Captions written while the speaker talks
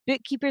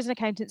bookkeepers and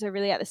accountants are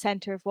really at the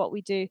center of what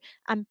we do.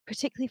 And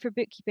particularly for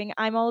bookkeeping,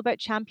 I'm all about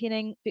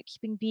championing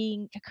bookkeeping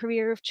being a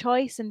career of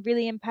choice and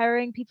really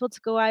empowering people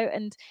to go out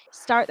and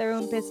start their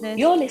own business.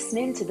 You're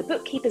listening to the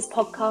Bookkeepers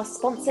podcast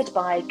sponsored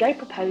by Go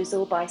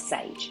Proposal by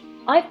Sage.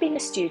 I've been a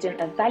student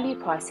of value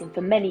pricing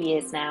for many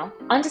years now.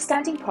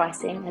 Understanding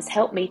pricing has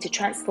helped me to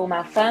transform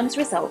our firm's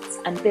results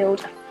and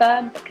build a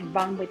firm that can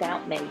run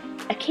without me.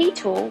 A key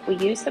tool we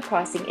use for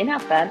pricing in our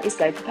firm is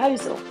Go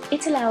Proposal.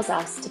 It allows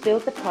us to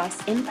build the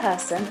price in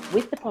person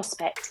with the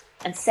prospect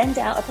and send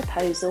out a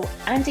proposal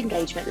and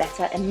engagement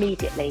letter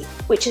immediately,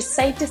 which has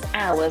saved us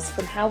hours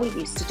from how we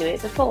used to do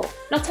it before.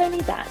 Not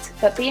only that,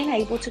 but being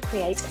able to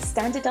create a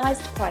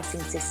standardised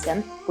pricing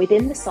system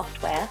within the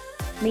software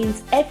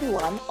means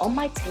everyone on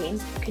my team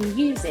can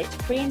use it,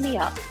 freeing me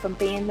up from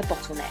being the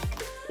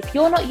bottleneck. If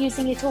you're not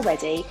using it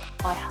already,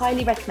 I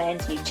highly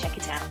recommend you check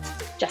it out.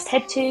 Just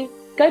head to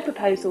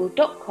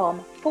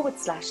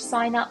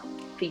goproposal.com/sign up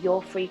for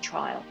your free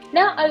trial.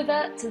 Now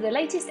over to the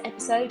latest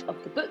episode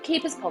of the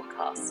Bookkeepers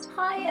podcast.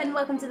 Hi and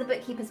welcome to the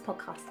Bookkeepers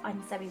podcast.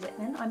 I'm Zoe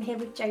Whitman. I'm here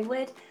with Jo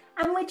Wood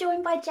and we're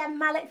joined by Jem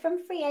Mallett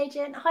from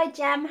FreeAgent. Hi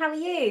Jem, how are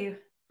you?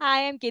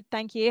 Hi, I'm good,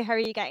 thank you. How are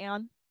you getting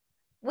on?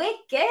 We're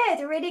good,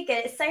 really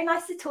good. It's so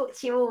nice to talk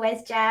to you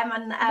always, Jem.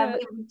 And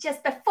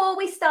just before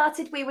we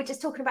started, we were just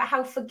talking about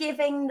how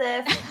forgiving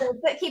the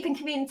bookkeeping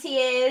community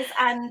is,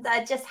 and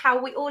just how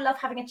we all love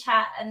having a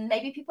chat, and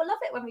maybe people love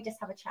it when we just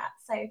have a chat.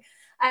 So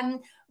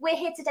we're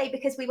here today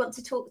because we want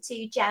to talk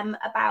to Jem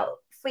about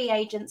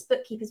FreeAgent's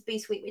Bookkeepers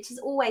Boost week, which is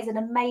always an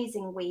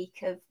amazing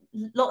week of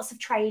lots of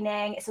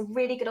training. It's a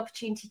really good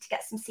opportunity to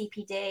get some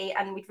CPD,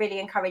 and we'd really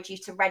encourage you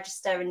to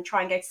register and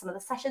try and go to some of the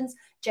sessions.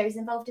 Jo's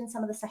involved in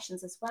some of the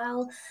sessions as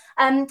well.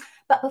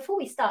 But before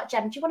we start,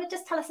 Jem, do you want to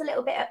just tell us a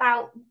little bit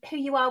about who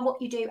you are,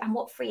 what you do, and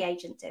what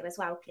FreeAgent do as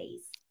well,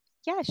 please?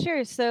 Yeah,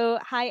 sure. So,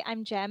 hi,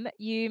 I'm Jem.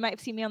 You might have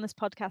seen me on this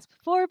podcast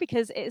before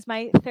because it is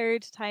my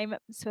third time. I'm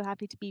so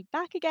happy to be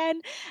back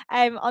again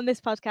on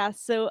this podcast.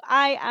 So,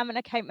 I am an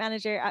account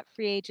manager at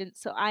FreeAgent.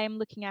 So, I am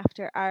looking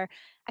after our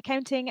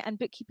accounting and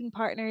bookkeeping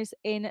partners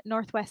in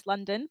Northwest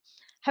London.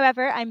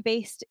 However, I'm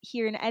based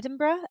here in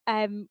Edinburgh,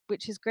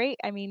 which is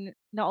great. I mean,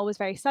 not always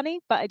very sunny,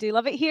 but I do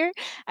love it here.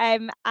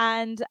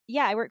 And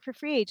yeah, I work for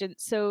FreeAgent.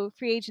 So,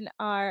 FreeAgent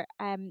are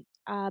a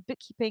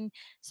bookkeeping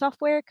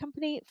software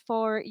company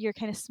for your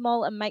kind of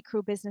small and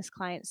micro business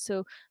clients.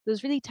 So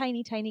those really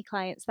tiny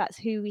clients, that's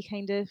who we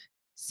kind of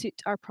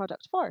suit our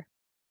product for.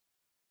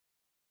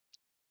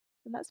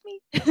 And that's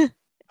me.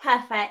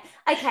 Perfect.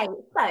 Okay,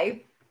 so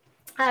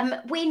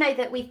we know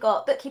that we've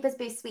got Bookkeepers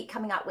Boost Week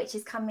coming up, which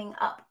is coming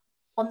up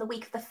on the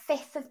week of the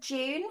 5th of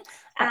June.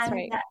 That's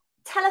right.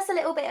 Tell us a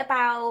little bit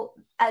about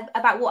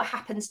what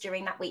happens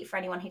during that week for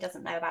anyone who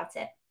doesn't know about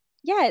it.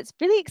 Yeah, it's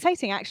really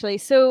exciting actually.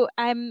 So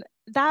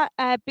that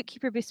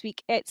Bookkeeper Boost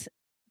Week, it's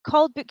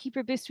called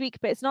Bookkeeper Boost Week,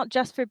 but it's not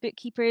just for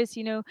bookkeepers,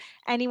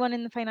 anyone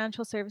in the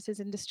financial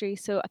services industry.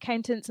 So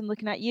accountants, I'm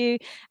looking at you.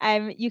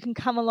 You can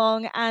come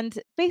along, and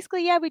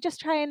basically, yeah, we just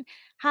try and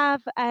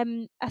have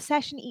a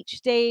session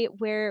each day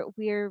where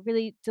we're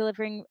really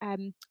delivering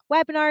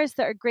webinars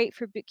that are great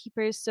for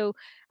bookkeepers. So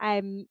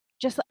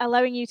just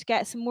allowing you to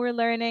get some more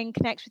learning,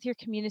 connect with your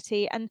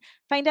community, and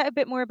find out a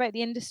bit more about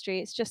the industry.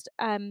 It's just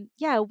a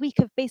week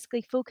of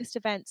basically focused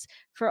events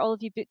for all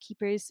of you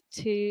bookkeepers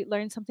to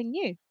learn something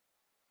new.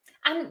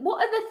 And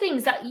what are the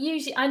things that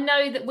usually, I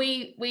know that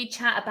we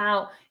chat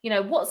about,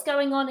 what's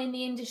going on in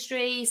the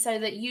industry so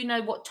that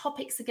what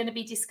topics are going to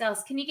be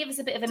discussed. Can you give us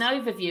a bit of an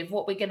overview of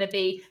what we're going to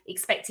be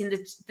expecting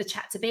the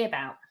chat to be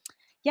about?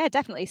 Yeah,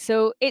 definitely.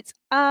 So it's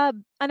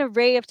an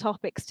array of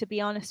topics, to be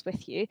honest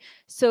with you.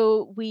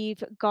 So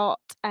we've got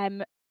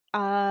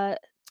webinar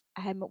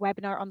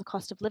on the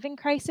cost of living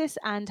crisis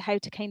and how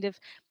to kind of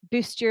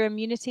boost your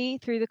immunity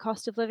through the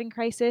cost of living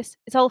crisis.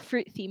 It's all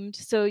fruit themed,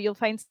 so you'll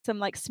find some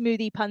like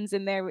smoothie puns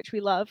in there, which we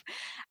love.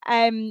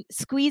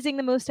 Squeezing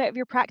the most out of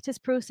your practice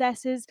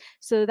processes.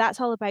 So that's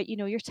all about,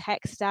 your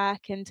tech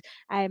stack and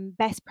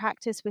best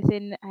practice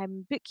within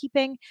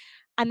bookkeeping.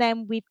 And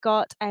then we've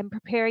got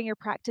preparing your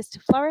practice to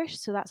flourish.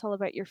 So that's all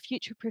about your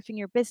future proofing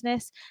your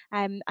business.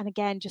 And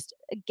again, just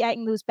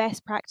getting those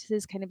best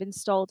practices kind of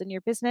installed in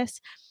your business.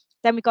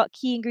 Then we've got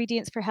key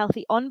ingredients for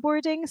healthy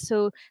onboarding.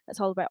 So that's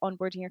all about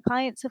onboarding your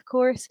clients, of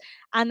course.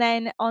 And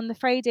then on the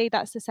Friday,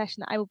 that's the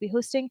session that I will be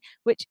hosting,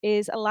 which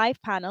is a live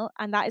panel.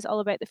 And that is all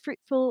about the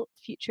fruitful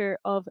future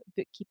of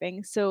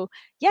bookkeeping. So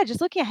yeah,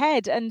 just looking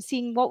ahead and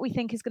seeing what we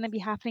think is going to be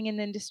happening in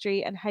the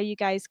industry and how you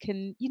guys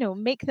can,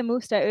 make the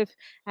most out of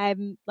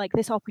like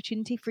this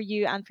opportunity for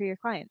you and for your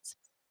clients.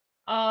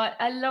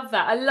 I love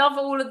that. I love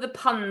all of the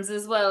puns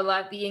as well,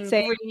 like the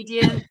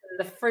ingredients and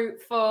the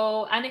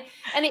fruitful. And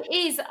it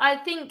is, I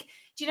think,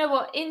 do you know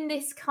what? In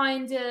this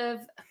kind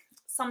of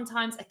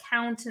sometimes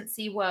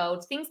accountancy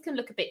world, things can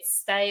look a bit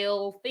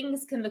stale.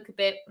 Things can look a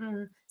bit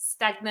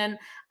stagnant.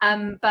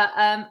 But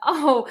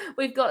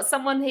we've got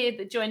someone here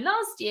that joined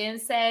last year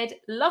and said,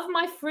 "Love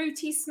my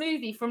fruity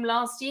smoothie from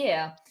last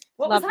year."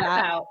 What was that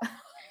about?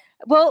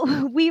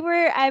 Well, we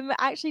were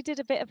actually did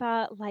a bit of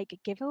a like a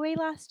giveaway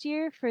last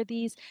year for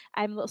these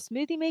little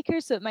smoothie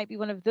makers, so it might be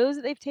one of those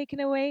that they've taken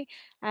away.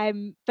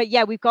 But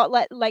yeah, we've got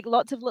like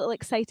lots of little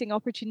exciting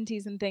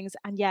opportunities and things.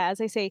 And yeah,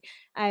 as I say,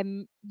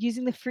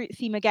 using the fruit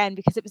theme again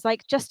because it was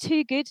like just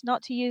too good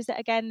not to use it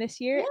again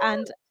this year. Yeah.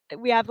 And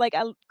we have like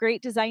a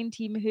great design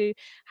team who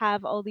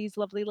have all these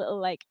lovely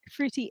little like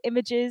fruity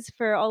images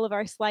for all of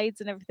our slides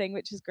and everything,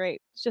 which is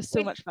great. It's just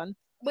so much fun.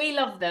 We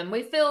love them.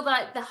 We feel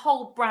like the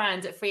whole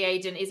brand at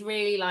FreeAgent is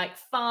really like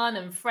fun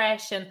and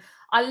fresh. And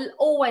I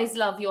always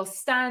love your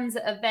stands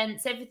at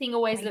events. Everything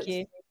always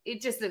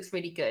it just looks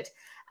really good.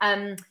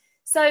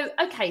 So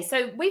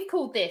we've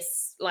called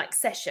this like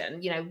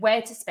session,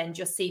 where to spend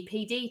your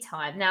CPD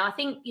time. Now, I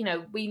think,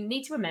 we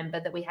need to remember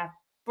that we have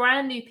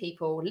brand new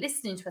people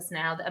listening to us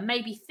now that are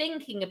maybe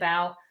thinking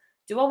about,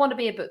 do I want to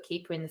be a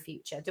bookkeeper in the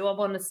future? Do I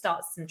want to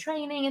start some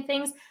training and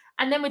things?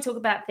 And then we talk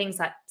about things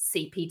like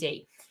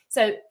CPD.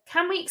 So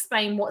can we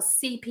explain what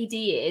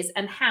CPD is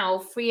and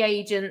how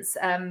FreeAgent's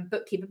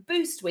Bookkeeper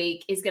Boost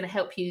Week is going to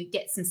help you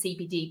get some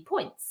CPD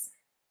points?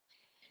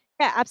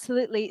 Yeah,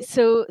 absolutely.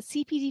 So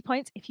CPD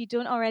points, if you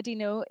don't already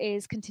know,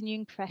 is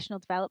continuing professional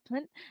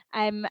development.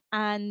 And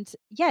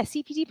yeah,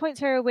 CPD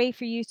points are a way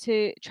for you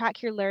to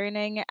track your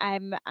learning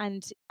and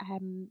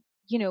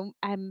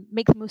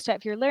make the most out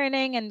of your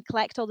learning and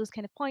collect all those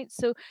kind of points.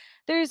 So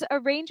there's a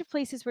range of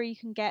places where you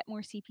can get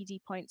more CPD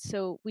points.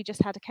 So we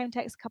just had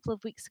Accountex a couple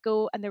of weeks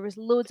ago, and there was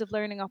loads of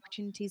learning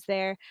opportunities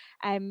there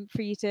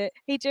for you to.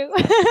 Hey, Joe.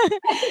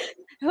 I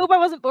hope I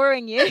wasn't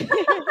boring you.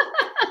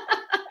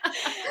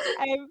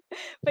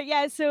 But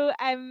yeah, so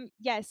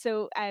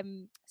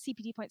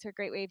CPD points are a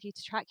great way of you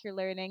to track your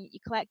learning. You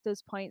collect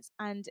those points,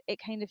 and it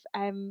kind of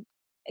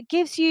it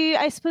gives you,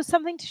 I suppose,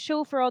 something to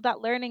show for all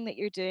that learning that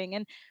you're doing.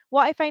 And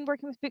what I find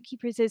working with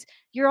bookkeepers is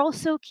you're all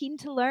so keen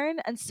to learn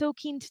and so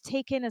keen to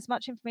take in as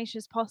much information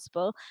as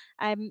possible,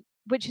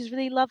 which is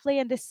really lovely.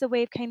 And this is a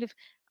way of kind of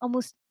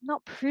almost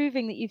not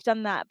proving that you've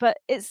done that, but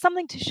it's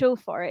something to show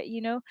for it,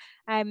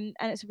 and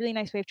it's a really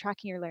nice way of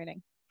tracking your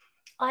learning.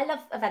 I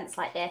love events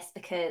like this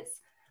because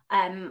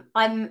I'm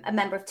a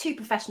member of 2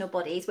 professional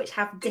bodies which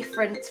have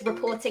different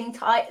reporting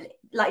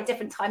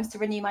different times to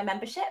renew my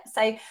membership.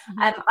 So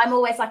I'm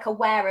always like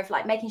aware of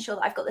like making sure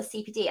that I've got the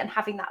CPD and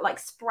having that like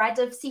spread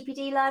of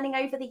CPD learning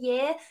over the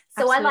year.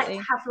 So I like to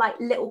have like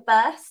little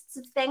bursts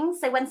of things.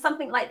 So when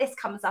something like this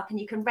comes up and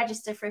you can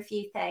register for a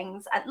few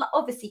things and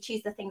obviously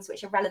choose the things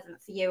which are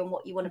relevant for you and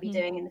what you want to be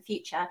doing in the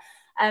future.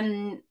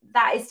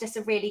 That is just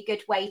a really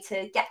good way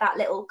to get that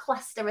little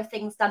cluster of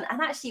things done.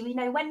 And actually,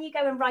 when you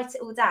go and write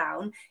it all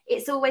down,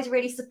 it's always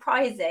really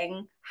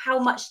surprising how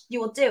much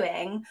you're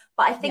doing.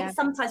 But I think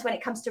sometimes when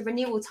it comes to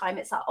renewal time,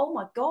 it's like, oh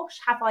my gosh,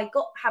 have I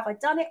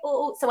done it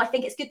all? So I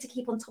think it's good to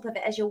keep on top of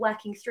it as you're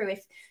working through.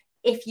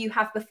 If you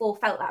have before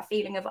felt that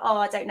feeling of,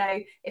 I don't know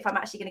if I'm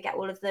actually going to get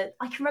all of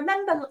I can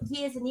remember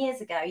years and years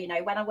ago,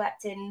 when I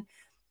worked in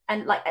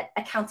and like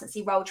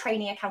accountancy role,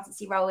 training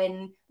accountancy role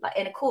in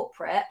a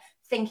corporate,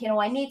 thinking,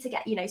 I need to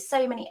get,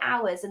 so many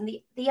hours. And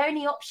the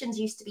only options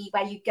used to be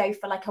where you go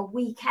for like a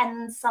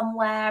weekend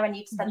somewhere and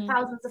you'd spend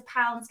thousands of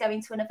pounds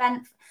going to an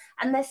event.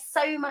 And there's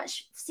so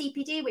much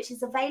CPD, which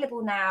is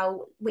available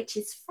now, which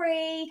is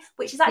free,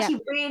 which is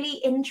actually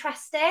really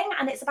interesting.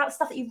 And it's about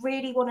stuff that you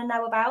really want to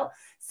know about.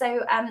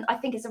 So I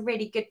think it's a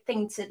really good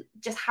thing to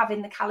just have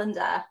in the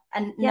calendar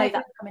and know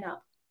that's coming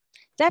up.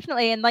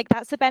 Definitely. And like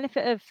that's the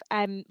benefit of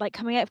like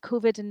coming out of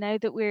COVID, and now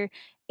that we're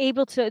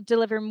able to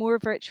deliver more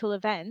virtual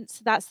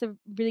events, that's the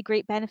really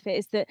great benefit,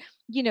 is that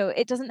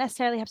it doesn't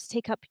necessarily have to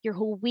take up your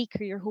whole week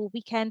or your whole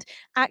weekend.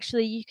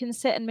 Actually, you can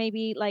sit and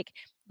maybe like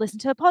listen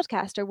to a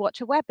podcast or watch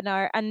a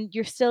webinar, and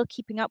you're still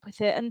keeping up with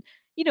it. And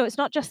it's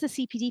not just the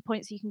CPD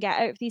points you can get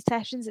out of these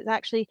sessions, it's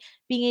actually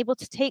being able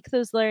to take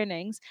those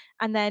learnings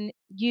and then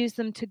use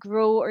them to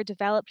grow or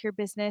develop your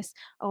business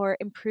or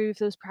improve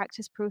those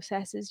practice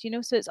processes.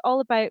 So it's all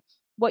about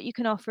what you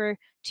can offer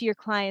to your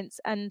clients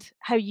and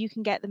how you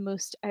can get the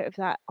most out of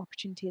that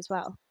opportunity as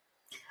well.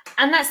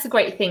 And that's the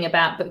great thing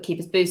about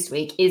Bookkeepers Boost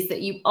Week, is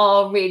that you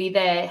are really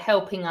there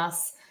helping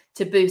us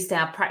to boost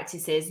our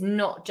practices,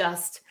 not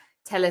just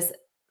tell us,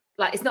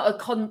 like, it's not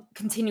a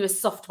continuous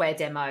software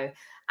demo.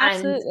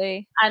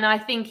 Absolutely. And I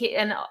think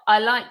what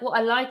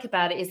I like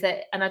about it is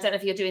that, and I don't know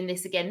if you're doing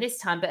this again this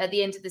time, but at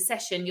the end of the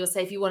session, you'll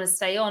say, if you want to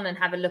stay on and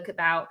have a look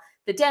about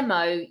the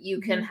demo, you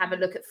can have a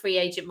look at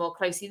FreeAgent more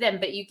closely then,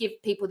 but you give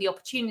people the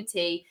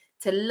opportunity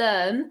to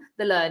learn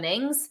the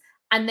learnings.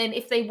 And then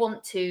if they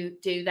want to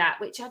do that,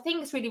 which I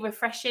think is really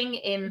refreshing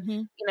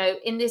in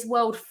this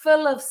world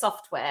full of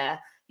software,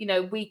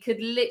 we could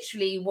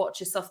literally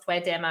watch a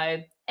software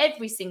demo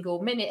every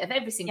single minute of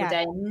every single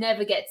day and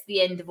never get to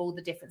the end of all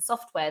the different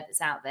software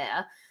that's out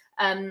there.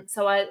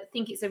 So I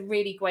think it's a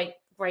really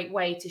great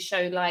way to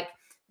show like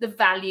the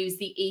values,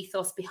 the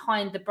ethos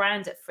behind the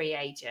brand at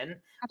FreeAgent,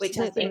 which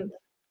I think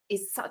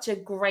is such a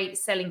great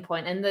selling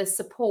point, and the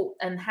support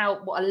and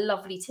what a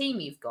lovely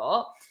team you've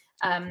got,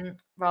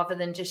 rather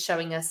than just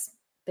showing us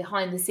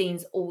behind the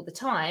scenes all the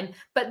time,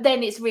 but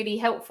then it's really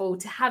helpful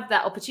to have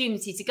that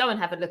opportunity to go and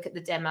have a look at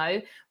the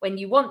demo when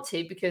you want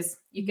to, because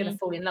you're going to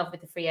fall in love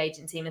with the free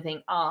agent team and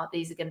think,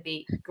 these are going to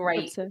be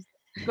great.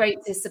 Great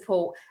to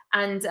support.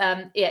 And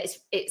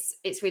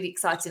it's really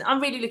exciting.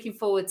 I'm really looking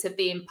forward to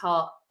being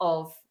part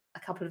of a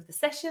couple of the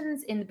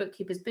sessions in the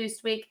Bookkeepers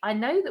Boost week. I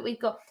know that we've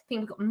got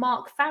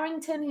Mark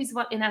Farrington, who's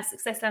in our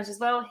Success Lounge as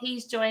well.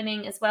 He's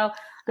joining as well.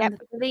 Yep. And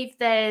I believe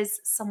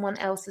there's someone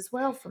else as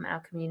well from our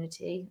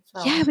community as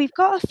well. Yeah, we've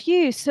got a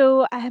few.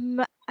 So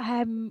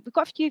we've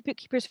got a few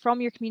bookkeepers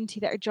from your community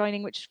that are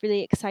joining, which is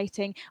really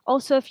exciting.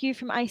 Also a few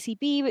from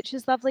ICB, which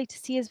is lovely to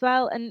see as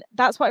well. And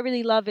that's what I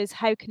really love, is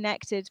how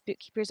connected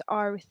bookkeepers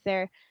are with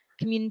their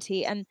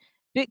community. And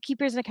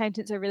bookkeepers and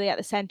accountants are really at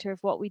the center of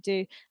what we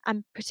do.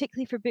 And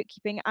particularly for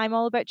bookkeeping, I'm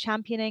all about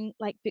championing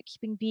like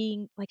bookkeeping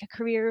being like a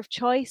career of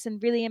choice,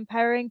 and really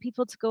empowering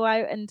people to go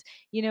out and,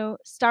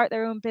 start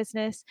their own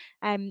business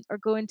or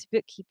go into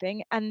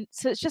bookkeeping. And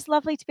so it's just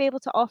lovely to be able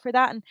to offer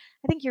that. And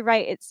I think you're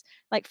right. It's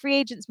like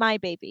FreeAgent's my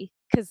baby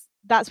because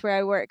that's where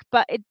I work,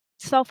 but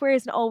software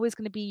isn't always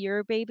going to be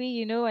your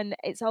baby, and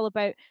it's all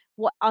about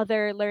what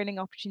other learning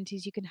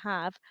opportunities you can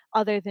have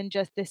other than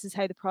just this is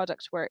how the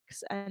product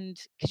works. And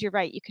because you're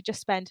right, you could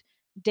just spend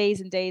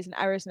days and days and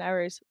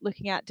hours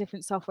looking at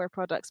different software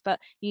products, but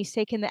you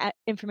take in the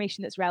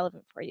information that's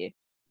relevant for you.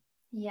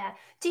 Yeah.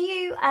 Do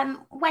you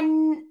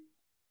when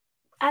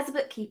as a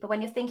bookkeeper,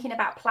 when you're thinking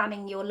about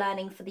planning your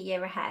learning for the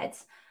year ahead,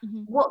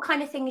 what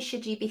kind of things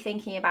should you be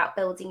thinking about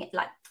building it?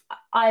 Like,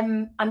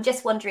 I'm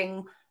just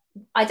wondering,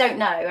 I don't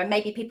know, and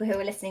maybe people who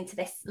are listening to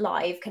this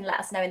live can let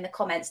us know in the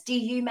comments. Do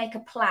you make a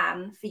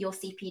plan for your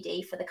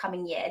CPD for the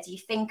coming year? Do you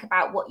think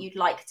about what you'd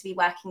like to be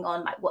working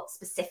on, like what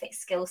specific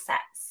skill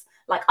sets?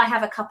 Like, I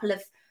have a couple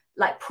of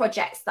like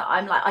projects that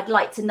I'm like, I'd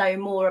like to know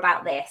more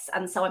about this,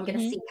 and so I'm going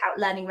to seek out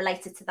learning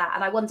related to that.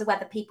 And I wonder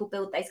whether people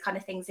build those kind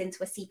of things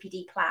into a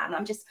CPD plan.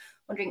 I'm just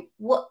wondering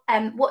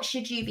what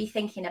should you be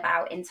thinking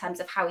about in terms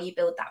of how you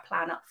build that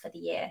plan up for the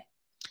year?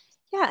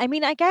 Yeah, I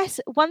mean, I guess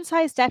one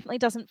size definitely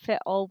doesn't fit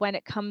all when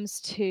it comes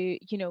to,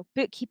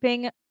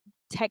 bookkeeping,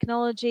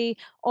 technology,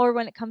 or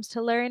when it comes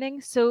to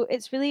learning. So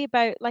it's really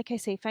about, like I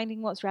say,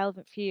 finding what's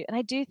relevant for you. And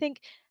I do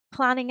think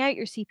planning out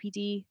your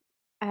CPD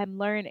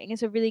learning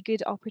is a really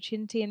good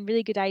opportunity and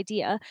really good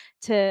idea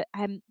to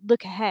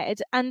look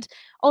ahead. And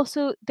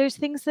also there's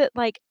things that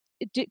like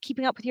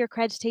keeping up with your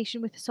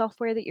accreditation with the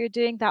software that you're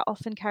doing, that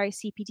often carries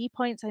CPD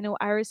points. I know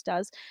ours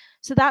does.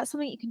 So that's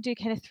something you can do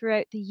kind of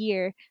throughout the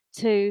year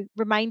to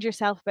remind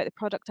yourself about the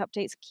product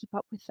updates, keep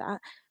up with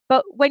that.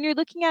 But when you're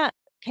looking at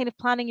kind of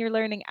planning your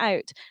learning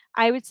out,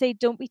 I would say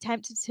don't be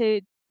tempted to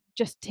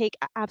just take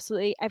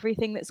absolutely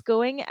everything that's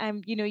going.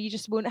 You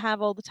just won't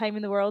have all the time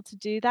in the world to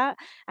do that.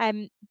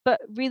 But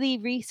really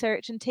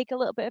research and take a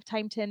little bit of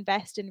time to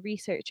invest in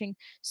researching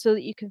so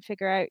that you can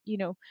figure out,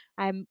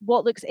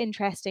 what looks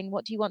interesting,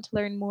 what do you want to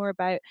learn more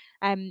about,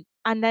 and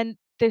then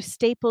there's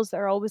staples that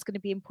are always going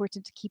to be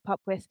important to keep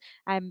up with.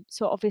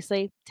 So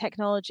obviously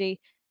technology,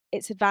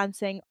 it's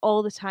advancing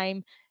all the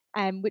time.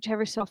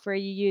 Whichever software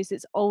you use,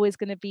 it's always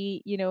going to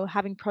be,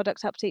 having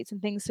product updates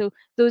and things. So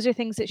those are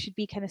things that should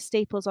be kind of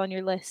staples on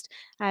your list.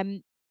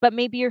 But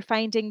maybe you're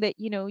finding that,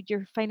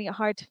 you're finding it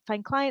hard to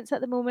find clients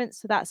at the moment.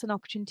 So that's an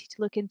opportunity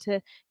to look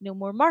into,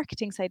 more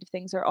marketing side of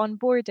things or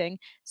onboarding.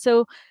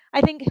 So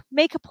I think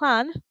make a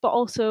plan, but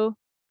also,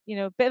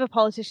 a bit of a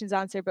politician's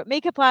answer, but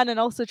make a plan and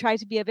also try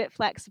to be a bit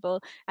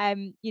flexible.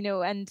 And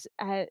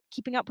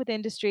keeping up with the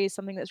industry is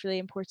something that's really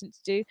important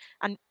to do,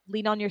 and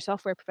lean on your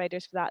software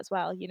providers for that as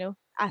well.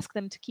 Ask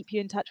them to keep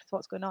you in touch with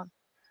what's going on.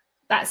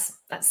 That's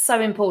so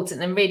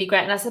important and really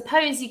great. And I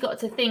suppose you got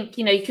to think,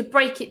 you could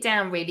break it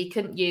down really,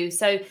 couldn't you?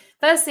 So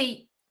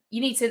firstly, you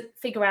need to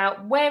figure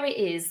out where it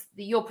is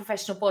that your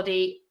professional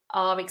body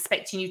are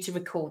expecting you to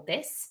record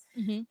this.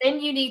 Then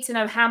you need to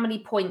know how many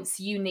points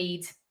you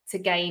need to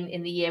gain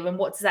in the year, and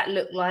what does that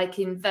look like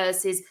in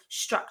versus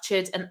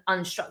structured and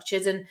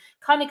unstructured, and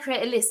kind of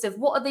create a list of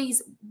what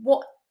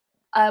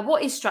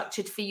is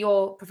structured for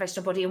your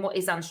professional body and what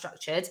is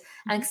unstructured.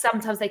 And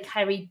sometimes they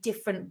carry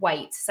different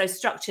weight. So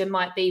structure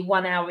might be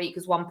 1 hour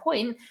equals 1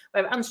 point,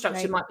 where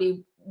unstructured might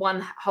be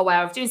 1 whole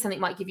hour of doing something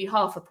might give you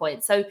half a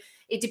point. So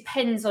it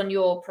depends on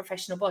your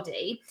professional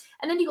body.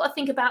 And then you've got to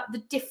think about the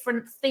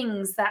different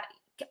things that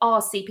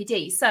are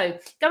CPD. So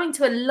going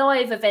to a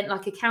live event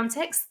like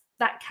Accountex,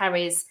 that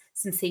carries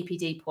some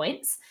CPD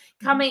points.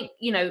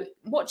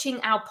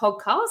 Watching our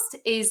podcast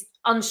is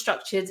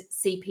unstructured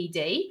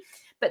CPD.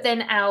 But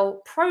then our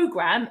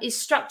program is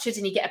structured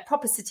and you get a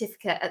proper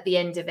certificate at the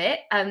end of it.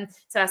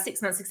 So our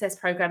 6-month success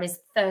program is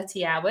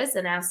 30 hours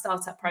and our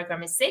startup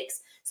program is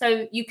 6.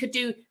 So you could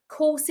do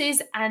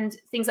courses and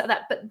things like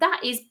that. But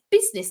that is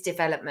business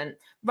development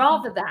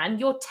rather than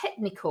your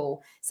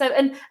technical. So,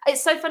 and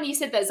it's so funny you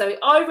said that, Zoe.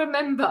 I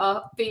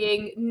remember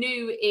being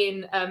new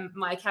in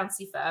my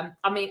accountancy firm.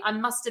 I mean, I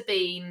must have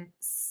been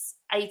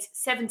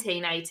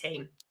 17,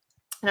 18.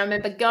 And I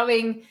remember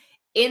going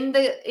in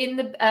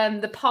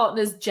the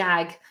partner's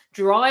Jag,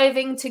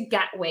 driving to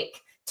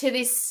Gatwick to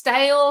this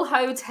stale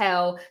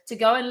hotel to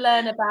go and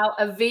learn about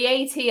a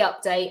VAT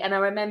update. And I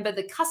remember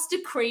the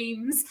custard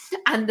creams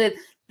and the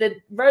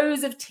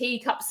rows of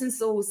teacups and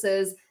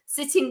saucers,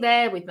 sitting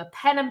there with my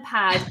pen and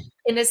pad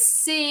in a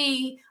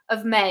sea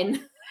of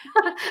men,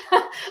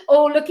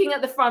 all looking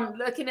at the front,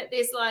 looking at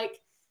this, like,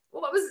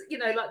 what was,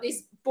 like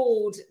this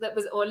board that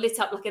was, or lit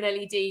up like an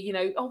LED,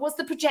 what's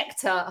the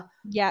projector?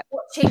 Yeah.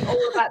 Watching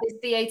all about this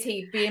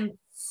VAT, being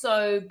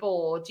so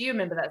bored. Do you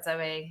remember that,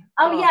 Zoe?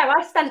 Oh, yeah,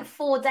 I spent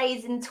 4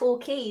 days in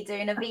Torquay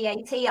doing a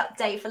VAT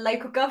update for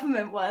local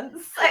government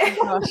once.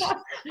 Oh, gosh.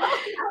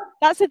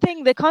 That's the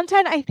thing. The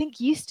content, I think,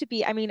 used to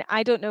be, I mean,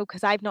 I don't know,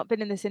 because I've not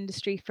been in this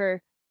industry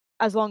for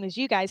as long as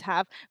you guys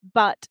have,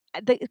 but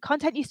the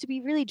content used to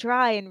be really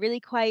dry and really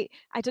quite,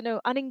 I don't know,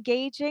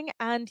 unengaging.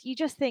 And you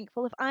just think,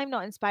 well, if I'm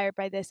not inspired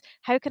by this,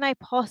 how can I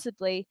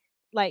possibly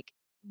like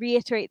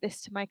reiterate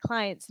this to my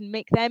clients and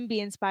make them be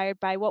inspired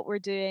by what we're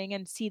doing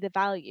and see the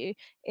value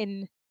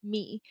in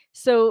me?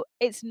 So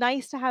it's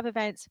nice to have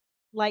events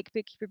like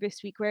Bookkeeper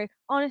Boost Week, where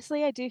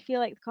honestly I do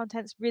feel like the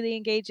content's really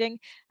engaging,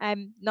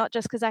 not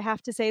just because I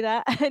have to say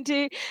that. I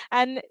do.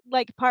 And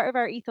like part of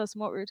our ethos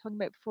and what we were talking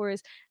about before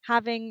is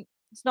having,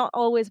 it's not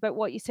always about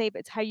what you say,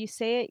 but it's how you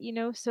say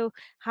it. So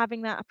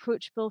having that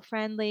approachable,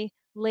 friendly,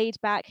 laid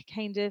back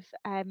kind of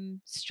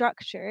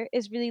structure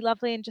is really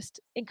lovely and just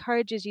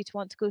encourages you to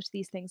want to go to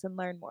these things and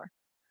learn more.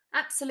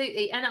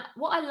 Absolutely. And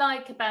what I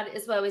like about it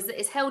as well is that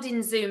it's held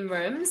in Zoom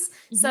rooms.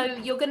 Mm-hmm. So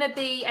you're going to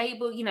be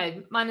able,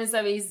 mine and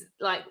Zoe's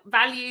like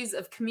values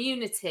of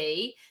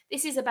community.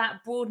 This is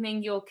about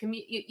broadening your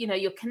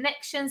your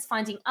connections,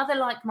 finding other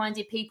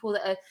like-minded people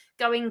that are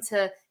going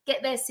to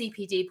get their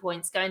CPD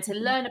points, going to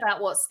learn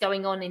about what's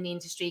going on in the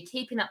industry,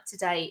 keeping up to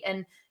date,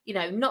 and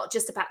not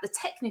just about the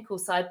technical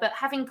side, but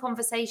having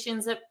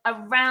conversations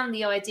around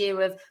the idea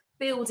of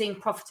building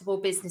profitable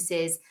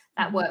businesses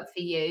that work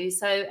for you.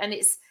 So,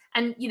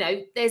 and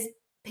there's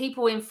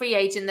people in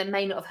FreeAgent that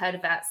may not have heard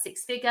about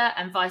Six Figure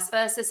and vice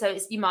versa. So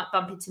you might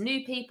bump into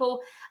new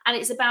people, and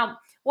it's about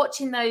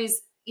watching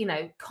those,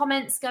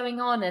 comments going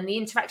on and the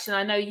interaction.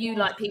 I know you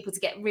like people to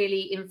get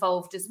really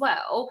involved as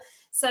well.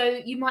 So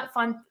you might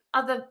find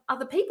other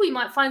people, you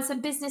might find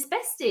some business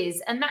besties,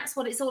 and that's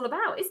what it's all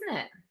about, isn't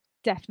it?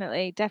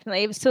 Definitely.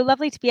 It was so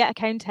lovely to be at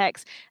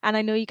Accountex, and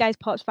I know you guys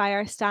popped by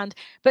our stand,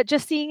 but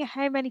just seeing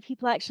how many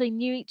people actually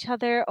knew each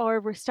other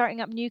or were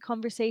starting up new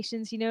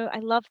conversations, I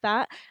love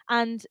that.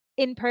 And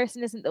in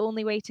person isn't the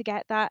only way to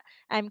get that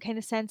kind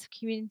of sense of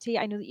community.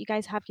 I know that you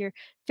guys have your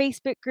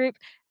Facebook group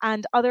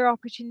and other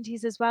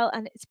opportunities as well,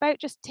 and it's about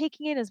just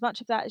taking in as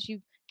much of that as you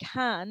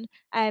can,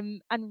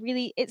 and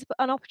really it's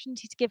an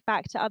opportunity to give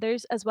back to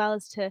others as well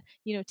as to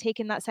take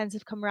in that sense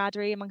of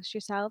camaraderie amongst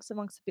yourselves,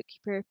 amongst the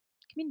bookkeeper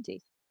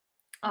community.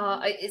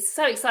 It's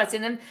so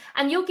exciting,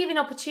 and you're giving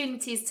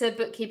opportunities to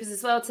bookkeepers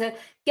as well to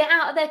get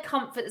out of their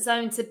comfort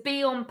zone, to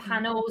be on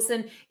panels,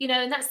 and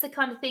and that's the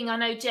kind of thing. I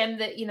know, Jem,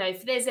 that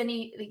if there's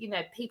any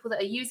people that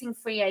are using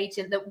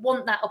FreeAgent that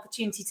want that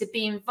opportunity to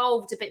be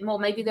involved a bit more,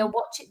 maybe they'll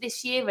watch it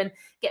this year and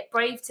get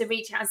brave to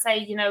reach out and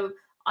say,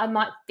 I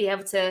might be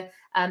able to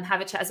have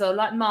a chat as well,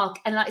 like Mark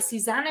and like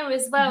Susanna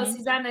as well.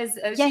 Susanna's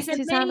yes,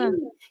 Susanna.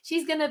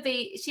 She's gonna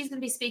be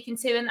speaking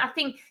to, and I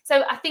think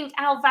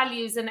our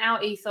values and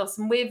our ethos,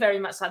 and we're very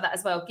much like that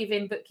as well,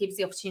 giving bookkeepers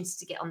the opportunity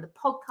to get on the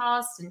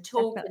podcast and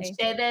talk and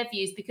share their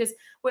views, because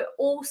we're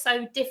all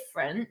so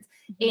different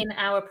in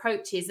our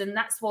approaches, and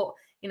that's what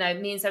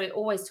me and Zoe are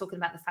always talking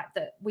about, the fact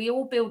that we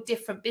all build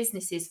different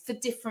businesses for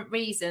different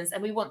reasons,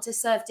 and we want to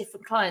serve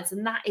different clients,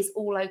 and that is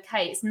all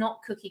okay. It's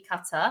not cookie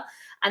cutter,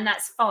 and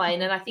that's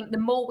fine. And I think the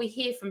more we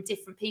hear from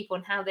different people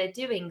and how they're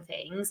doing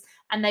things,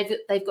 and they've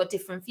got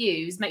different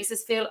views, makes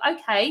us feel,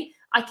 okay,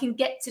 I can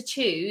get to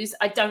choose.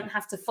 I don't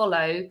have to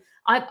follow.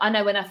 I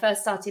know when I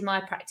first started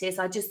my practice,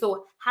 I just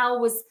thought,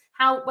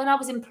 when I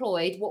was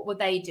employed, what were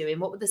they doing?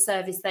 What were the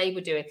service they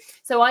were doing?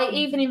 So I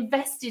even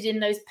invested in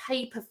those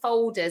paper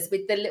folders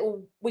with the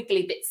little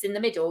wiggly bits in the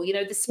middle,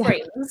 the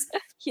springs,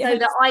 so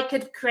that I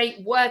could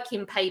create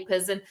working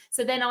papers. And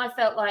so then I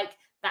felt like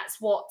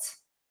that's what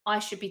I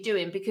should be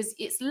doing, because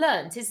it's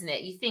learnt, isn't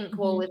it? You think,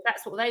 well, if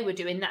that's what they were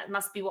doing, that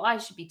must be what I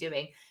should be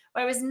doing.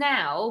 Whereas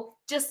now,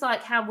 just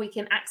like how we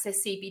can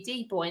access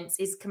CPD points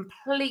is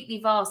completely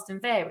vast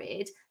and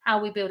varied,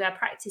 how we build our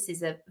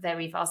practices are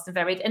very vast and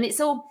varied, and it's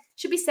all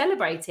should be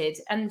celebrated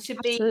and should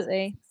be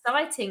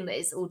exciting that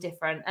it's all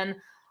different. And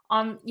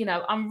I'm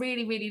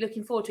really, really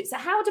looking forward to it. So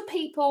how do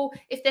people,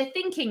 if they're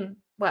thinking,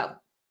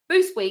 well,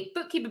 Boost Week,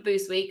 Bookkeeper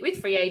Boost Week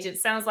with FreeAgent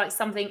sounds like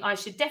something I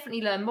should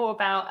definitely learn more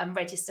about and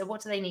register,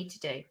 what do they need to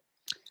do?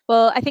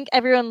 Well, I think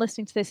everyone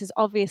listening to this is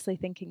obviously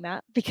thinking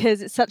that,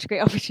 because it's such a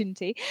great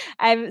opportunity.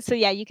 So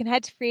yeah, you can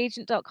head to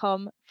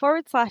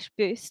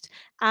freeagent.com/boost,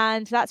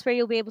 and that's where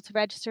you'll be able to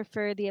register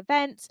for the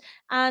event.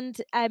 And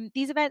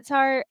these events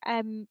are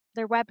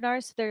they're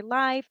webinars, so they're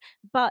live,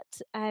 but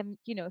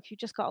if you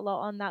just got a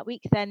lot on that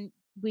week, then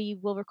we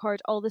will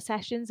record all the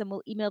sessions and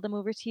we'll email them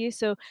over to you.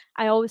 So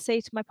I always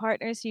say to my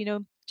partners,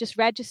 just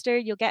register,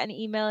 you'll get an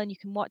email and you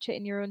can watch it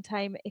in your own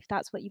time if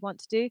that's what you want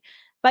to do.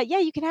 But yeah,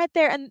 you can head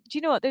there, and do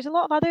you know what? There's a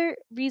lot of other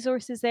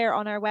resources there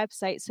on our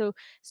website. So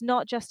it's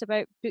not just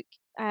about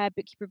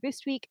Bookkeeper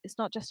Boost Week. It's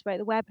not just about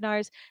the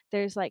webinars.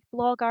 There's like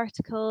blog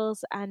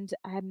articles and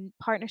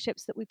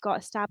partnerships that we've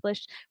got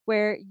established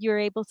where you're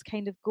able to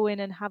kind of go in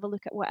and have a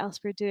look at what else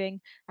we're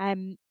doing.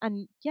 And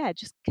yeah,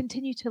 just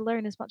continue to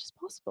learn as much as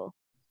possible.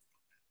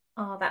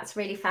 Oh, that's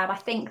really fab. I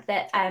think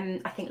that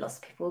I think lots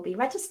of people will be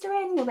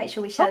registering. We'll make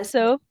sure we share Hope this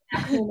so. in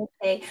our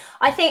community.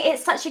 I think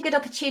it's such a good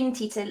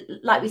opportunity to,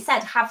 like we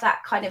said, have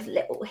that kind of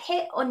little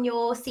hit on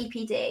your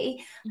CPD.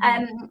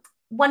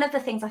 One of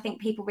the things I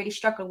think people really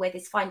struggle with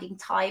is finding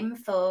time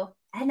for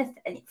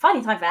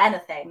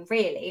anything,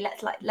 really.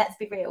 Let's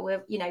be real. We're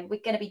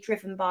going to be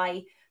driven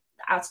by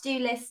our to-do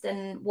list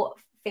and what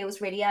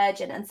feels really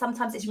urgent, and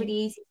sometimes it's really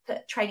easy to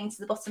put training to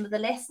the bottom of the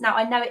list. Now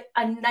I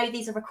know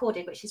these are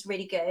recorded, which is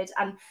really good,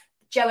 and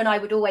Joe and I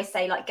would always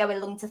say, like, go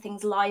along to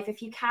things live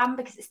if you can,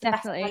 because it's the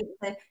Definitely. best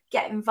way to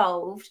get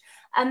involved.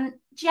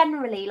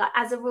 Generally, like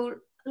as a rule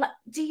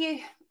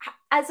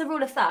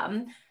of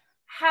thumb,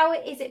 how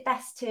is it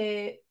best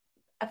to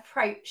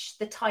approach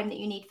the time that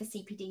you need for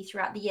CPD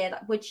throughout the year?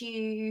 Like, would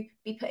you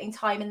be putting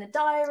time in the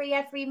diary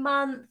every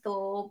month,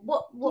 or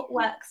what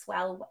works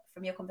well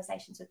from your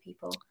conversations with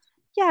people?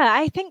 Yeah,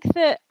 I think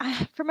that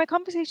from my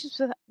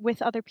conversations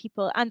with other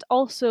people, and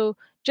also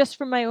just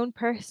from my own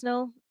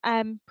personal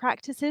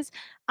practices,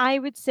 I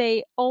would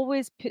say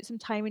always put some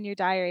time in your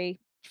diary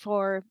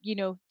for,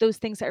 those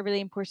things that are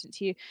really important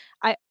to you.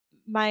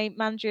 My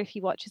manager, if he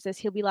watches this,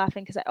 he'll be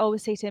laughing because I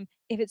always say to him,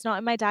 if it's not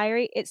in my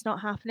diary, it's not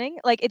happening.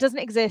 Like, it doesn't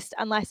exist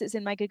unless it's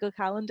in my Google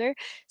Calendar.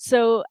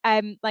 So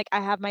like, I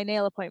have my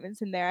nail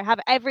appointments in there. I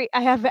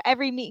have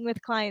every meeting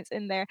with clients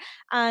in there.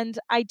 And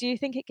I do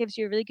think it gives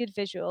you a really good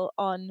visual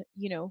on,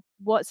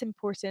 what's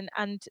important,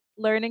 and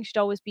learning should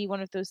always be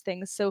one of those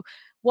things. So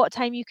what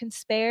time you can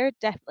spare,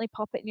 definitely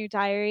pop it in your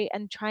diary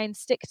and try and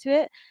stick to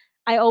it.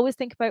 I always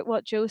think about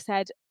what Joe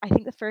said, I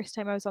think the first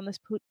time I was on this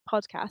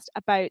podcast,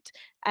 about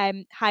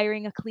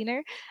hiring a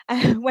cleaner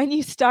when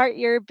you start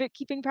your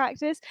bookkeeping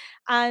practice.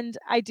 And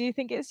I do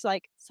think it's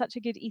like such a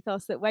good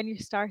ethos that when you're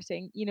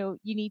starting, you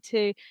need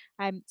to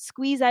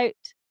squeeze out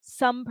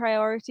some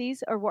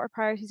priorities, or what are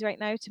priorities right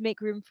now, to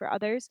make room for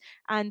others.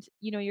 And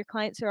your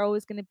clients are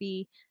always going to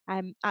be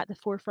at the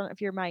forefront of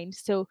your mind.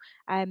 So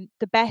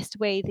the best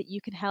way that you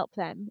can help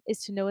them is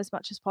to know as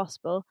much as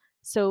possible.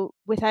 So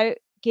without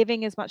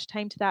giving as much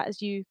time to that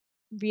as you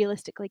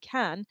realistically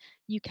can,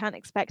 you can't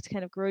expect to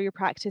kind of grow your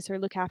practice or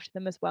look after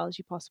them as well as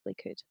you possibly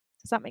could.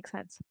 Does that make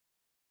sense?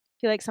 I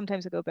feel like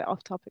sometimes I go a bit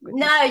off topic with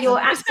No, you're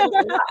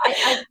absolutely right.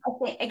 I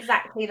think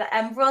exactly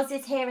that. Roz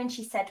is here and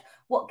she said,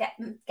 what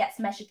gets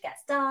measured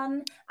gets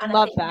done. And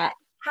Love I think that.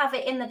 Have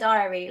it in the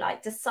diary,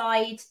 like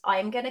decide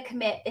I'm going to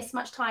commit this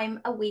much time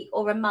a week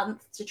or a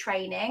month to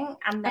training,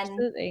 and then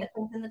Absolutely. put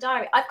things in the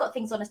diary. I've got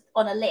things on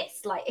a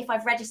list. Like if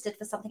I've registered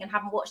for something and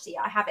haven't watched it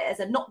yet, I have it as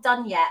a not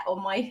done yet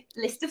on my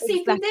list of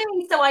CPD,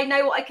 so I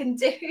know what I can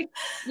do.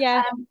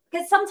 Yeah.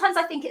 Because sometimes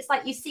I think it's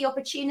like you see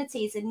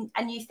opportunities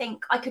and you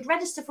think I could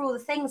register for all the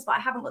things, but I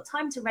haven't got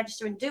time to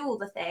register and do all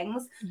the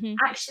things.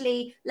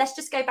 Actually, let's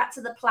just go back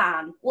to the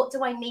plan. What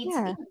do I need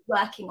to be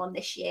working on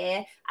this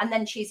year? And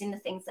then choosing the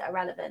things that are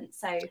relevant.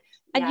 So,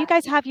 and you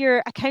guys have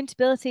your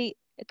accountability,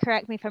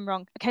 correct me if I'm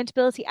wrong,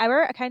 accountability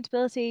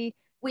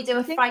we do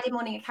a Friday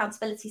morning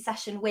accountability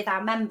session with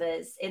our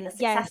members in the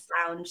Success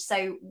Lounge.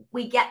 So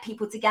we get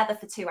people together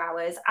for 2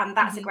 hours, and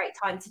that's a great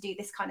time to do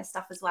this kind of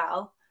stuff as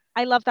well.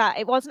 I love that.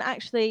 It wasn't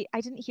actually,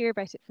 I didn't hear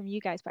about it from you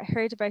guys, but I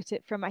heard about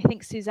it from, I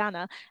think,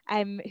 Susanna,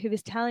 who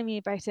was telling me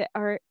about it,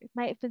 or it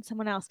might have been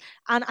someone else.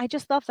 And I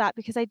just love that,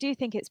 because I do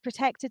think it's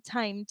protected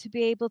time to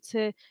be able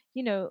to,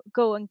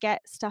 go and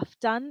get stuff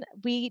done.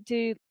 We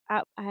do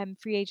at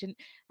FreeAgent,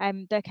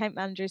 the account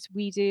managers,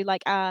 we do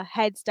like a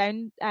heads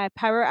down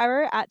power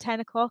hour at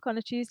 10 o'clock on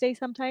a Tuesday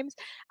sometimes.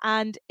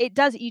 And it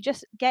does, you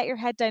just get your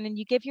head down and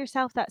you give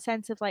yourself that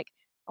sense of like,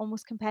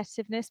 almost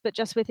competitiveness, but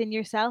just within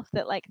yourself,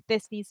 that like,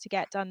 this needs to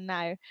get done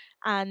now.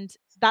 And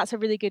that's a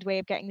really good way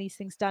of getting these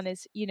things done,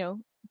 is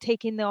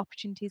taking the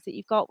opportunities that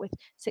you've got with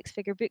Six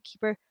Figure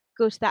Bookkeeper,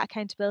 go to that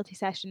accountability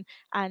session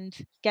and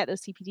get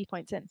those CPD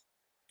points in.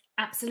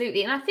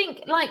 Absolutely. And I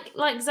think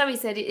like Zoe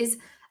said, it is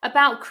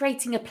about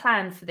creating a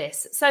plan for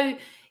this. So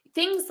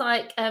things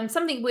like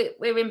something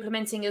we're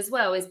implementing as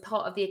well as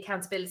part of the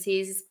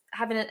accountability is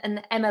having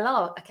an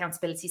MLR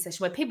accountability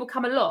session, where people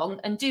come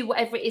along and do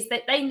whatever it is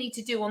that they need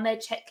to do on their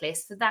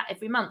checklist for that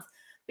every month,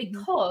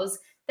 because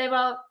there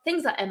are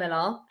things like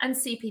MLR and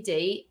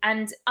CPD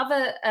and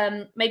other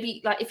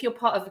maybe, like if you're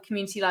part of a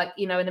community, like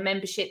in a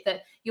membership,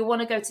 that you'll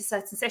want to go to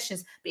certain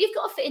sessions, but you've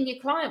got to fit in your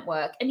client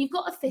work, and you've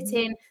got to fit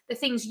in the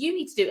things you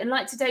need to do. And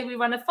like today, we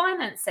run a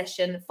finance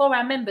session for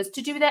our members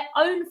to do their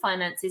own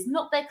finances,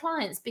 not their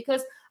clients,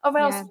 because or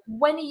else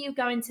when are you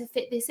going to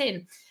fit this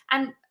in?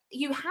 And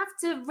you have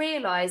to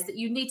realize that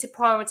you need to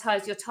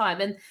prioritize your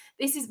time. And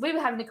we were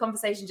having a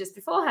conversation just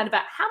beforehand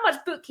about how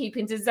much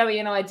bookkeeping does Zoe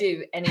and I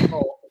do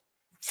anymore.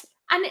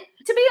 And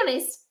to be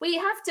honest, we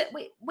have to,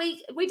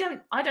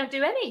 I don't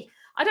do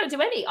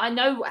any. I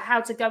know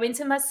how to go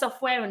into my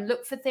software and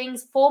look for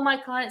things for my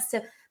clients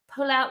to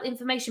pull out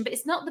information, but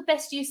it's not the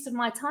best use of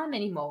my time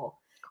anymore.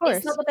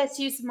 It's not the best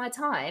use of my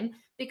time,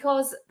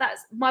 because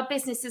my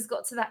business has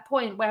got to that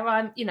point where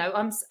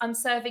I'm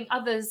serving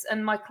others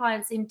and my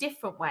clients in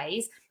different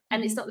ways.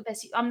 And it's not the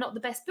best. I'm not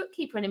the best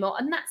bookkeeper anymore,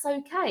 and that's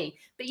okay.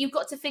 But you've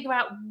got to figure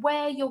out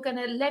where you're going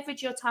to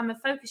leverage your time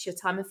and focus your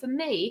time. And for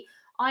me,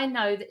 I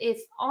know that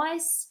if I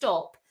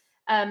stop,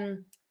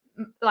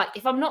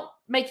 if I'm not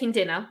making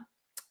dinner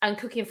and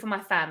cooking for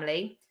my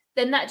family,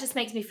 then that just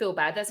makes me feel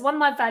bad. That's one of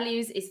my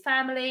values, is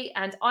family,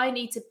 and I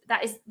need to.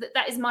 That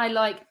is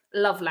my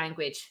love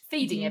language,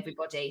 feeding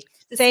everybody.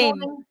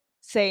 Same.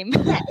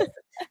 Yes.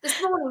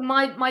 This morning,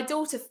 my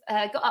daughter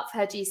got up for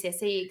her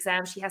GCSE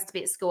exam. She has to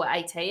be at school at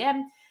 8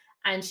 a.m.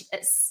 And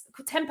at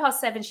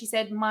 7:10, she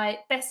said, my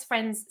best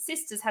friend's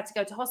sisters had to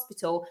go to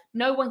hospital.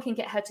 No one can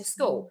get her to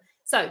school.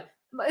 So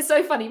it's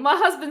so funny. My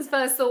husband's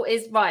first thought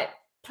is, right,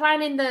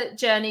 planning the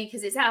journey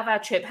because it's out of our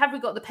trip. Have we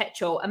got the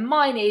petrol? And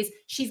mine is,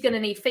 she's going to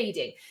need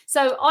feeding.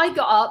 So I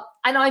got up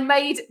and I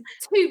made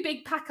 2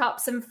 big pack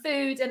ups and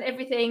food and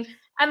everything.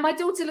 And my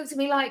daughter looked at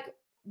me like,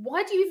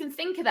 why do you even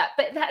think of that?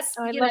 But that's,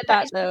 I love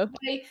that though.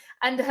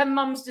 And her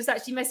mum's just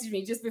actually messaged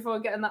me just before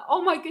getting that.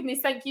 Oh my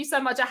goodness, thank you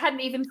so much. I hadn't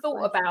even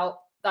thought about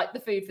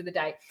the food for the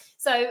day.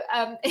 So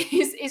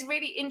it's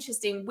really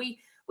interesting.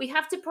 We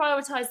have to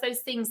prioritize those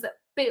things that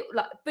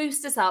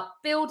boost us up,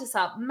 build us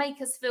up,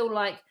 make us feel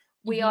like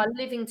we are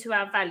living to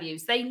our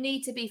values. They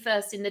need to be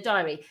first in the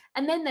diary.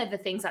 And then there are the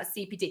things like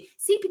CPD.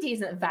 CPD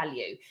isn't a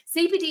value.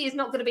 CPD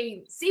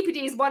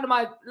is one of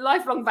my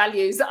lifelong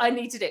values that I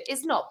need to do.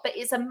 It's not, but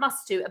it's a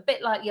must do, a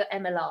bit like your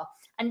MLR.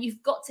 And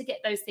you've got to get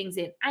those things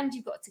in, and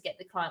you've got to get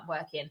the client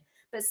work in.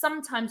 But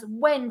sometimes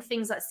when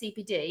things like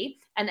CPD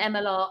and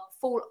MLR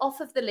fall off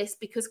of the list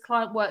because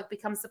client work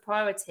becomes the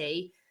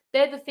priority,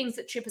 they're the things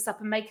that trip us up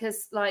and make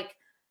us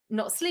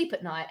not sleep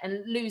at night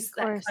and lose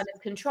that kind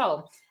of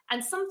control.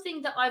 And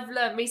something that I've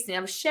learned recently,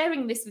 I was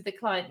sharing this with the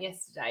client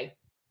yesterday,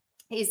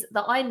 is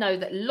that I know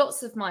that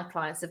lots of my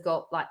clients have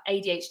got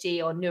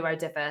ADHD or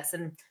neurodiverse.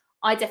 And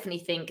I definitely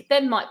think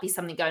there might be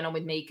something going on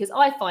with me, because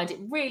I find it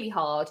really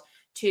hard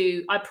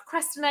I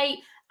procrastinate,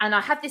 and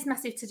I have this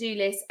massive to-do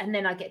list, and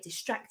then I get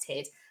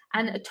distracted.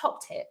 And a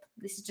top tip,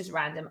 this is just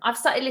random, I've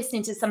started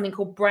listening to something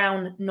called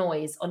brown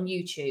noise on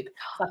YouTube.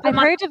 So I've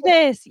heard of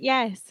this,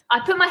 yes.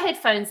 I put my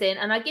headphones in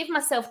and I give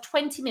myself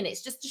 20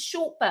 minutes, just a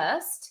short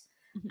burst.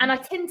 And I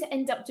tend to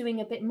end up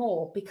doing a bit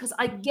more because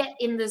I get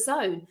in the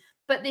zone.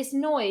 But this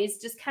noise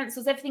just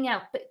cancels everything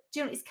out. But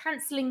it's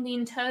cancelling the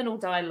internal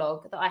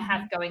dialogue that I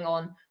have going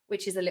on,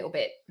 which is a little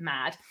bit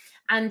mad.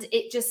 And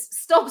it just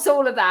stops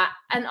all of that.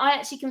 And I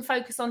actually can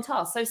focus on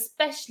tasks. So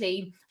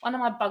especially one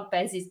of my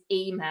bugbears is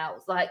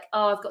emails.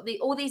 I've got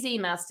all these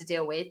emails to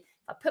deal with. If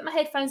I put my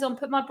headphones on,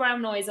 put my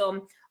brown noise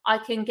on, I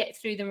can get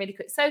through them really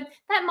quick. So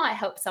that might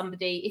help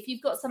somebody if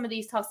you've got some of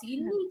these tasks that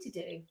you need to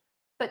do,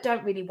 but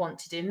don't really want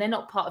to do, and they're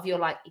not part of your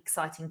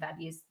exciting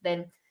values,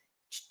 then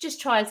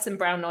just try some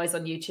brown noise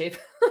on YouTube.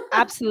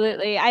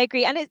 Absolutely. I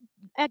agree. And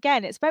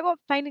it's about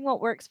finding what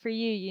works for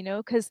you,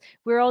 because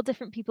we're all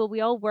different people.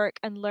 We all work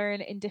and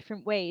learn in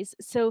different ways.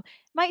 So it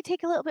might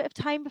take a little bit of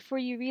time before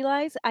you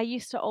realize. I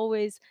used to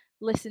always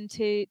listen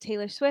to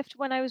Taylor Swift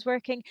when I was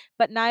working,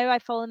 but now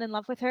I've fallen in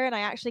love with her and I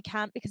actually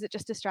can't because it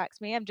just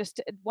distracts me. I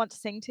want to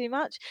sing too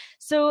much.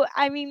 So,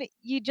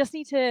 you just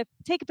need to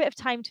take a bit of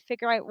time to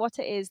figure out what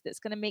it is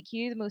that's going to make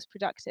you the most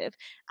productive.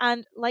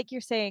 And like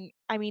you're saying,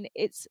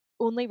 it's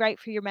only right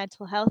for your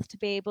mental health to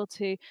be able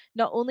to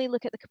not only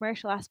look at the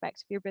commercial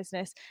aspect of your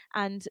business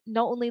and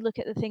not only look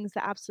at the things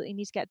that absolutely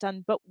need to get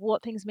done, but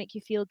what things make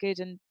you feel good,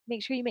 and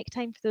make sure you make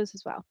time for those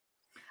as well.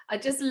 I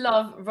just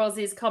love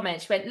Rosie's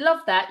comment. She went, love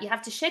that. You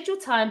have to schedule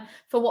time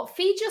for what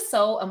feeds your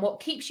soul and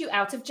what keeps you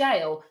out of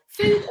jail.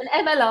 Food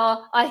and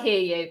MLR, I hear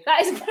you.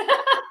 That is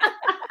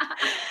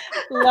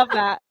love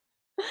that.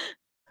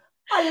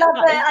 I love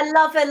it. I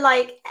love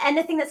it.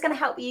 Anything that's going to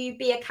help you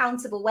be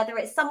accountable, whether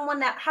it's someone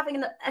that having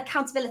an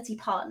accountability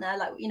partner,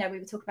 we were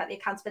talking about the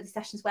accountability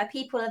sessions where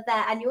people are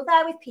there and you're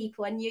there with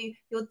people and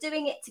you're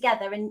doing it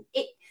together, and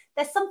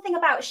there's something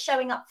about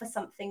showing up for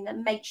something that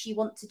makes you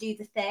want to do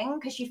the thing,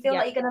 because you feel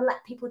like you're going to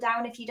let people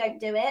down if you don't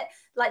do it.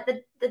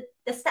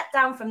 The step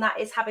down from that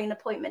is having an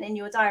appointment in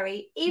your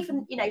diary.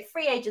 Even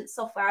FreeAgent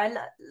software,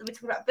 we're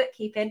talking about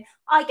bookkeeping,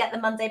 I get the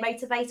Monday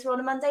motivator on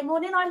a Monday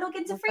morning. I log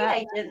into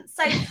FreeAgent,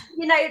 so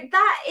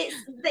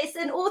it's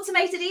an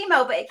automated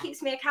email, but it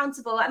keeps me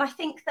accountable. And I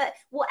think that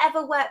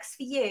whatever works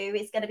for you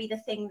is going to be the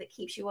thing that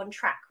keeps you on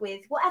track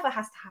with whatever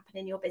has to happen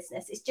in your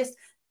business. It's just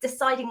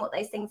deciding what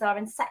those things are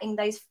and setting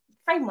those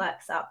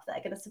frameworks up that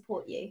are going to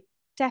support you.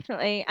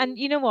 Definitely. And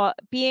you know what,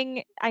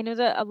 I know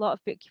that a lot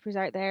of bookkeepers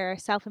out there are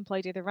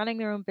self-employed, or they're running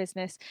their own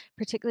business,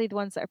 particularly the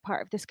ones that are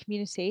part of this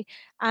community.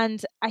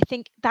 And I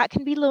think that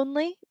can be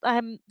lonely.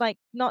 Like,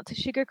 not to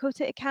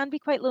sugarcoat it, it can be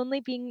quite lonely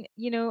being,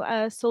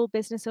 a sole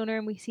business owner,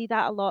 and we see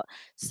that a lot.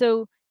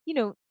 So,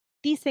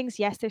 these things,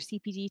 yes, they're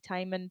CPD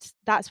time, and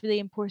that's really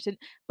important.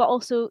 But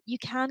also, you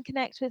can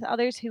connect with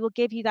others who will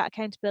give you that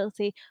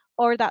accountability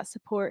or that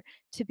support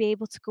to be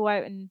able to go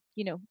out and,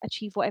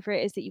 achieve whatever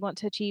it is that you want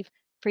to achieve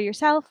for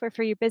yourself or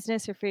for your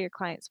business or for your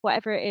clients,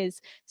 whatever it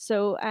is.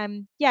 So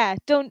yeah,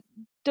 don't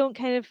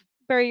kind of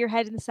bury your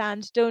head in the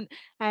sand. Don't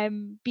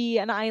be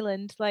an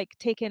island. Like,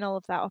 take in all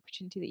of that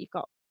opportunity that you've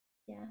got.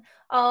 Yeah.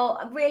 Oh,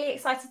 I'm really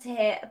excited to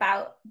hear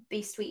about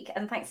Boost Week,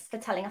 and thanks for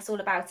telling us all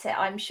about it.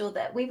 I'm sure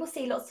that we will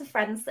see lots of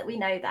friends that we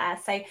know there.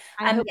 So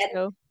I hope yeah,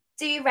 so.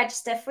 do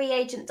register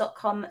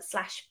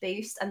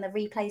freeagent.com/boost, and the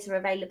replays are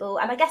available.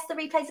 And I guess the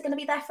replays are going to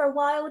be there for a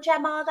while,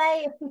 Gem, are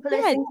they? If people are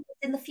listening to this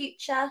in the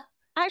future.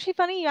 Actually,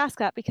 funny you ask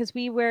that, because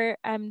we were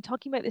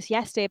talking about this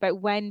yesterday, about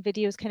when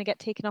videos kind of get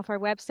taken off our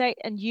website,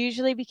 and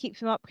usually we keep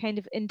them up kind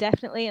of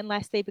indefinitely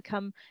unless they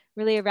become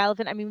really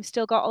irrelevant. I mean, we've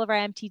still got all of our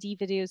MTD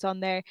videos on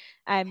there.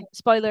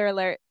 Spoiler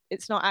alert,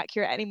 it's not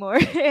accurate anymore.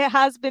 It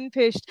has been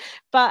pushed,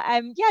 but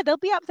yeah, they'll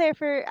be up there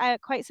for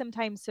quite some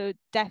time. So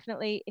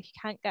definitely, if you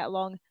can't get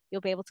along, you'll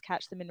be able to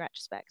catch them in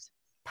retrospect.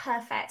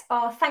 Perfect.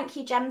 Oh, thank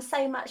you, Gem,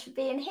 so much for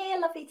being here.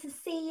 Lovely to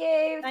see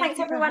you. Thanks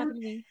everyone. For having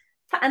me.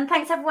 And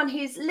thanks everyone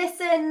who's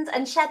listened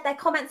and shared their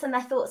comments and their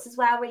thoughts as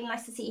well. Really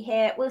nice to see you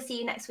here. We'll see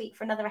you next week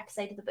for another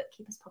episode of the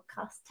Bookkeepers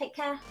Podcast. Take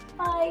care.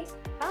 Bye.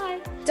 Bye.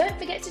 Don't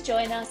forget to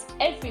join us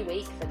every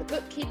week for the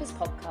Bookkeepers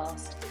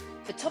Podcast.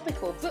 For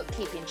topical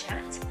bookkeeping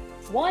chat,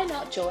 why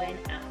not join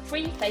our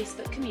free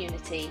Facebook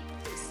community,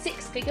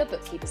 Six Figure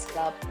Bookkeepers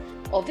Club,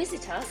 or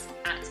visit us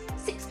at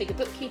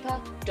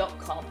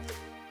sixfigurebookkeeper.com.